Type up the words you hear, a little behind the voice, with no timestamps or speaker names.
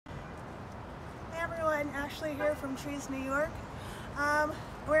friend Ashley here from Trees, New York.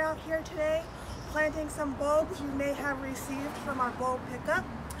 We're out here today planting some bulbs you may have received from our bulb pickup.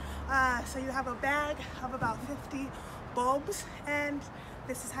 So you have a bag of about 50 bulbs, and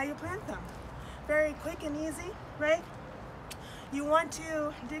this is how you plant them. Very quick and easy, right? You want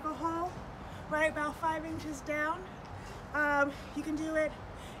to dig a hole, right, about 5 inches down. You can do it,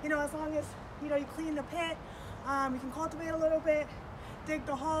 as long as, you clean the pit. You can cultivate a little bit, dig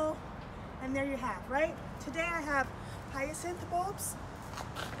the hole, and there you have, right? Today I have hyacinth bulbs,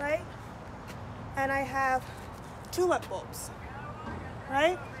 right? And I have tulip bulbs,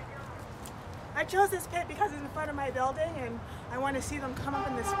 right? I chose this pit because it's in front of my building and I want to see them come up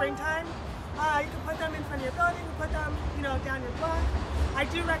in the springtime. You can put them in front of your building, you can put them, down your block. I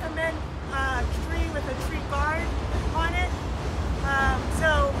do recommend a tree with a tree guard on it.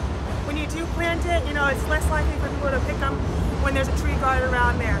 So when you do plant it, it's less likely for people to pick them when there's a tree guard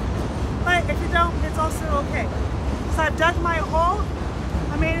around there. But if you don't, it's also okay. So I've dug my hole.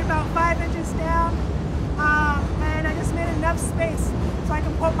 I made it about 5 inches down, and I just made enough space so I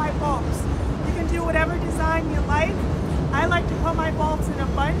can put my bulbs. You can do whatever design you like. I like to put my bulbs in a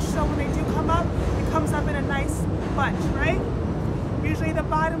bunch, so when they do come up, it comes up in a nice bunch, right? Usually the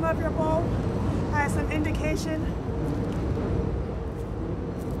bottom of your bulb has some indication,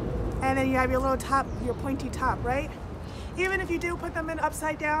 and then you have your little top, your pointy top, right? Even if you do put them in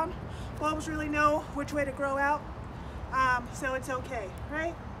upside down, bulbs really know which way to grow out, so it's okay,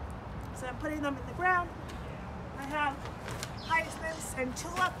 right? So I'm putting them in the ground. I have hyacinths and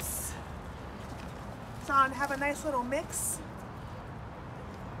tulips, so I have a nice little mix.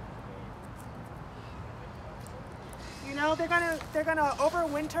 They're gonna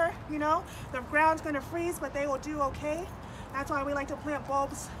overwinter. The ground's gonna freeze, but they will do okay. That's why we like to plant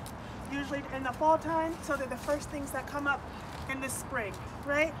bulbs usually in the fall time, so they're the first things that come up in the spring,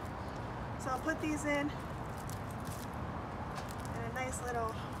 right? So I'll put these in a nice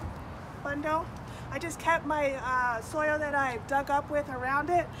little bundle. I just kept my soil that I dug up with around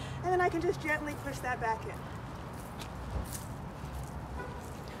it, and then I can just gently push that back in.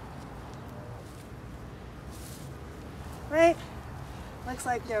 Right? Looks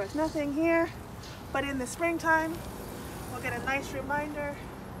like there was nothing here, but in the springtime, we'll get a nice reminder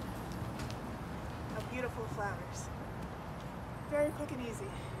of beautiful flowers. Very quick and easy.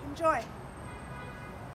 Enjoy.